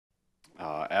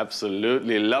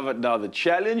absolutely. Love it. Now, the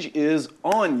challenge is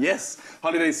on. Yes,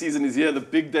 holiday season is here. The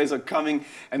big days are coming,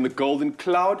 and the Golden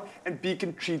Cloud and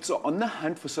Beacon Treats are on the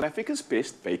hunt for South Africa's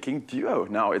best baking duo.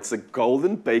 Now, it's the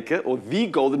Golden Baker, or the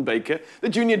Golden Baker, the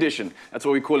Junior Edition. That's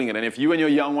what we're calling it. And if you and your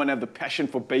young one have the passion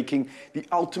for baking the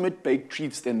ultimate baked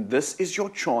treats, then this is your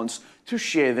chance to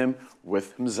share them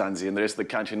with Mzansi and the rest of the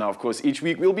country. Now, of course, each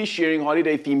week we'll be sharing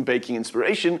holiday-themed baking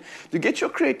inspiration to get your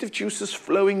creative juices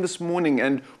flowing this morning.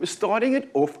 And we're starting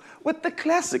it off with the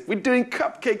classic. We're doing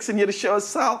cupcakes, and here to show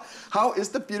us how is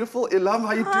the beautiful Ilham.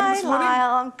 How you doing this morning? Hi,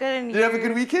 Lyle. I'm good, and you? Did you have a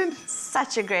good weekend?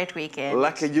 Such a great weekend.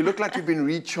 Lucky. You look like you've been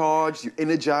recharged, you're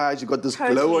energized, you got this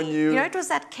glow on you. You know, it was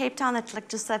that Cape Town that, like,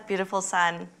 just that beautiful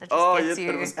sun that just gets you.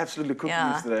 But it was absolutely cooking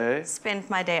yesterday. Spent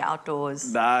my day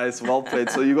outdoors. Nice, well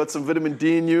played. So you got some vitamin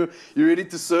D in you. You ready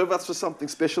to serve us for something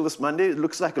special this Monday? It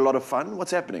looks like a lot of fun.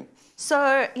 What's happening?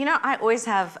 So, you know, I always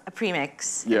have a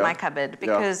premix in my cupboard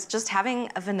because just having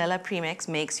a vanilla premix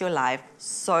makes your life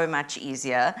so much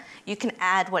easier. You can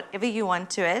add whatever you want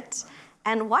to it.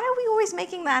 And why are we always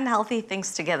making the unhealthy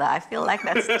things together? I feel like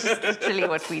that's just literally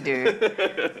what we do.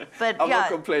 But I'm not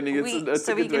complaining. It's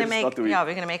so a good way to start the week.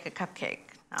 we're gonna make a cupcake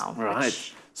now.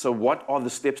 Right. So what are the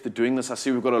steps to doing this? I see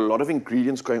we've got a lot of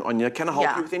ingredients going on here. Can I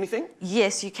help you with anything?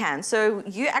 Yes, you can. So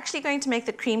you're actually going to make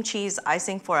the cream cheese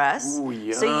icing for us. Ooh,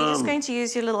 yum. So you're just going to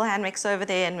use your little hand mix over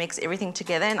there and mix everything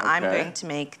together, and I'm going to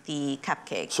make the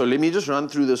cupcake. So let me just run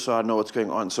through this so I know what's going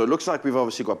on. So it looks like we've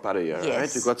obviously got butter here, right?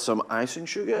 We've got some icing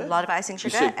sugar. A lot of icing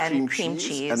sugar and cream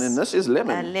cheese. And then this is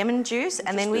lemon. Lemon juice.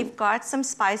 And then we've got some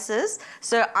spices.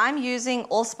 So I'm using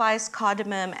allspice,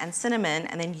 cardamom, and cinnamon,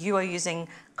 and then you are using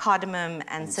cardamom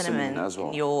and cinnamon as well.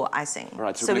 In your icing.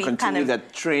 Right, so we're going to continue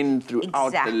that trend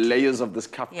throughout the layers of this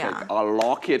cupcake. I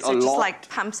like it a lot. So it just like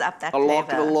pumps up that flavor. I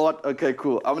like it a lot. Okay,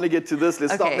 cool. I'm going to get to this.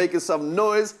 Let's start making some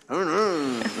noise.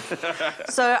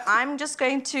 So I'm just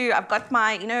going to, I've got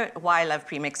my, you know why I love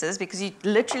premixes, because you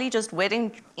literally just wet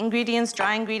ingredients,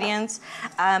 dry ingredients.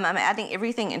 I'm adding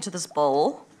everything into this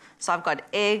bowl. So I've got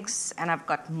eggs and I've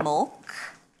got milk.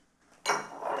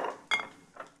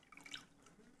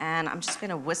 And I'm just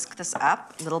going to whisk this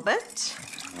up a little bit.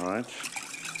 All right.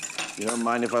 You don't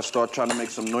mind if I start trying to make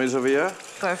some noise over here?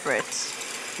 Go for it.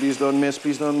 Please don't mess,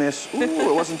 please don't mess. Ooh,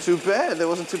 it wasn't too bad. It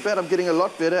wasn't too bad. I'm getting a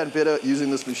lot better and better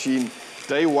using this machine.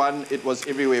 Day one, it was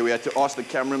everywhere. We had to ask the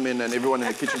cameramen and everyone in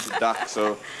the kitchen to duck.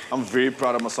 So I'm very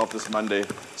proud of myself this Monday.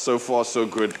 So far, so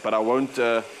good. But I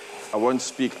won't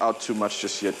speak out too much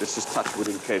just yet. Let's just touch wood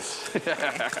in case.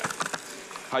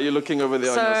 How are you looking over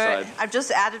there on your side? So I've just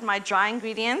added my dry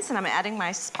ingredients and I'm adding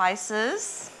my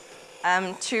spices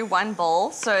to one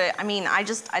bowl. So, I mean, I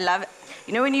love it.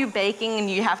 You know when you're baking and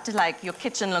you have to, like, your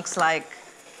kitchen looks like...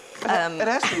 it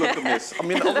has to look a mess. I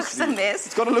mean, it looks a mess.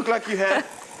 It's got to look like you had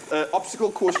an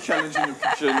obstacle course challenge in your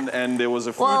kitchen and there was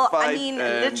a food fight. Well, I mean,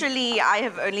 literally, I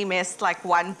have only messed like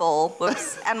one bowl,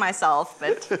 whoops, and myself,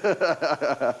 but...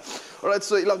 All right,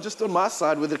 so just on my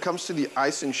side, when it comes to the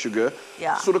icing sugar,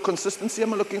 sort of consistency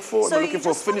am I looking for? So am I looking for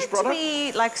a finished product? So you just want it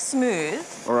to be, like,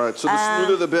 smooth. All right, so the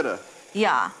smoother the better.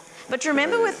 Yeah. But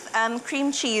remember with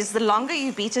cream cheese, the longer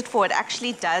you beat it for, it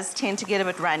actually does tend to get a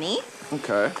bit runny.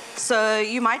 Okay. So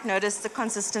you might notice the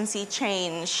consistency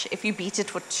change if you beat it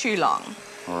for too long.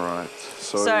 All right.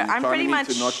 So I'm pretty much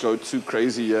to not go too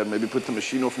crazy here. Maybe put the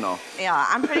machine off now. Yeah,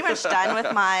 I'm pretty much done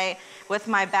with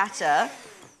my batter.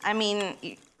 I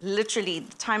mean, literally,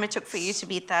 the time it took for you to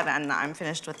beat that, and I'm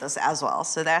finished with this as well.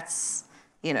 So that's,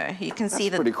 you know, you can see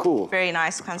the very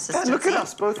nice consistency. And look at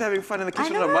us both having fun in the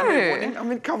kitchen on a Monday morning. I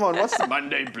mean, come on, what's the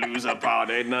Monday blues about?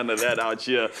 Ain't none of that out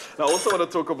here. Now, I also want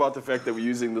to talk about the fact that we're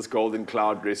using this Golden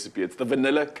Cloud recipe. It's the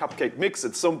vanilla cupcake mix.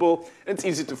 It's simple, it's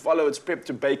easy to follow. It's prepped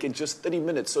to bake in just 30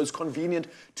 minutes, so it's convenient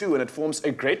too, and it forms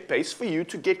a great base for you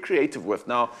to get creative with.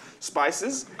 Now,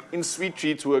 spices in sweet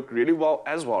treats work really well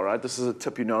as well, right? This is a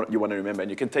tip you want to remember, and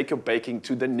you can take your baking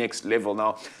to the next level.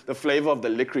 Now, the flavor of the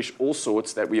licorice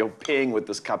Allsorts that we are pairing with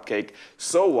this cupcake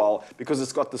so well because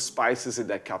it's got the spices in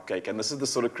that cupcake, and this is the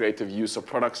sort of creative use of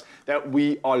products that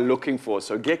we are looking for.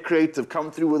 So get creative,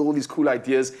 come through with all these cool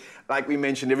ideas. Like we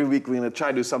mentioned, every week we're going to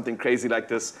try to do something crazy like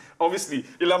this. Obviously,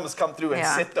 Ilham has come through and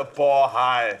set the bar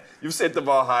high. You've set the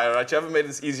bar high, right? You haven't made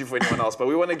this easy for anyone else, but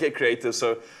we want to get creative.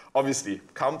 So obviously,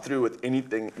 come through with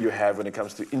anything you have when it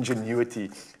comes to ingenuity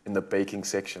in the baking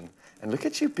section. And look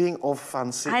at you being all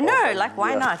fancy. I know, like,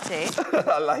 why not, eh?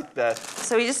 I like that.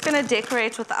 So we're just going to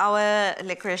decorate with our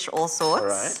licorice Allsorts. All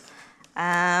right.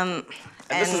 And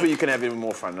this is where you can have even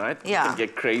more fun, right? Yeah. You can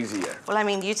get crazier. Well, I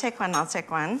mean, you take one, I'll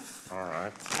take one. All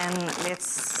right. And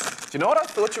let's... Do you know what I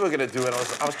thought you were going to do? And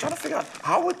I was trying to figure out,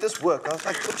 how would this work? I was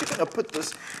like, what, you're going to put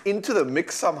this into the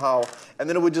mix somehow, and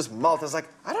then it would just melt. I was like,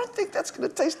 I don't think that's going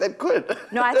to taste that good.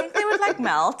 No, I think they would, like,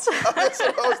 melt. That's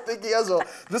what I was thinking as well.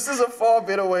 This is a far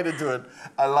better way to do it.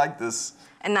 I like this.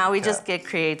 And now we just get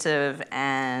creative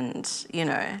and, you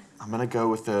know. I'm going to go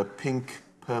with the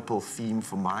pink-purple theme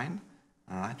for mine.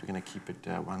 All right, we're going to keep it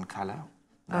one color.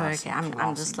 Nice. Oh, okay,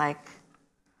 I'm just like...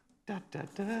 Da, da,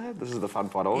 da. This is the fun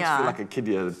part. I always feel like a kid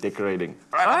here decorating.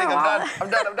 All right, I think I'm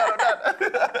done.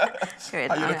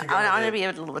 Good. I want to be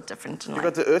a little bit different tonight. You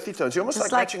got the earthy tones. You're almost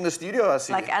like matching the studio, I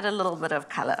see. Like add a little bit of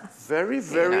color. Very,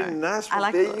 very nice. Well,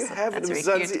 like there you have it.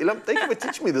 Thank you for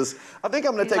teaching me this. I think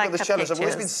I'm going to take on this challenge. I've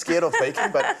always been scared of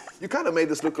baking, but you kind of made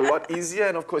this look a lot easier.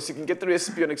 And of course, you can get the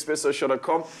recipe on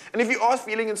expressoshow.com. And if you are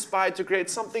feeling inspired to create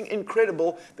something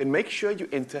incredible, then make sure you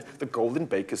enter the Golden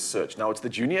Baker's Search. Now, it's the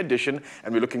junior edition,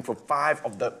 and we're looking for 5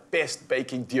 of the best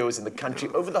baking duos in the country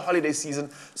over the holiday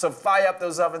season. So fire up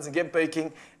those ovens and get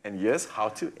baking. And here's how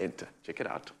to enter. Check it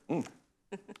out.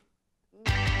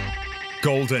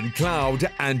 Golden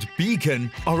Cloud and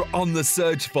Beacon are on the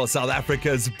search for South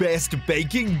Africa's best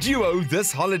baking duo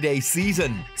this holiday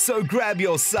season. So grab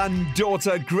your son,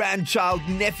 daughter, grandchild,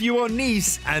 nephew or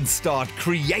niece and start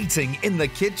creating in the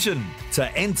kitchen.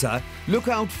 To enter, look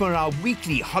out for our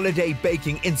weekly holiday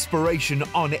baking inspiration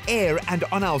on air and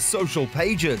on our social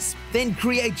pages. Then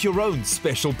create your own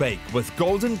special bake with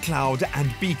Golden Cloud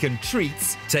and Beacon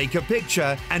treats, take a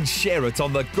picture and share it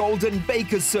on the Golden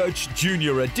Baker Search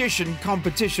Junior Edition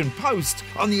competition post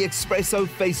on the Expresso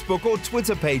Facebook or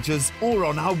Twitter pages or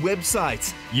on our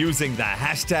website using the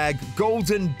hashtag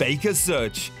Golden Baker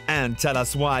Search. And tell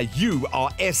us why you are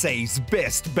SA's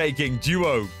best baking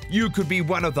duo. You could be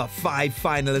one of the 5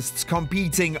 finalists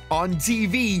competing on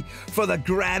TV for the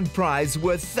grand prize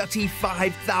worth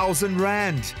 35,000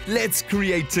 Rand. Let's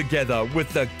create together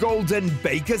with the Golden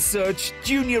Baker Search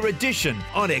Junior Edition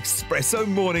on Expresso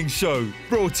Morning Show.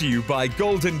 Brought to you by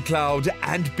Golden Cloud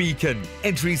and Beacon.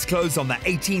 Entries close on the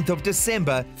 18th of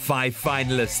December. 5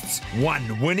 finalists,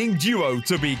 1 winning duo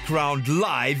to be crowned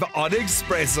live on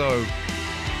Expresso.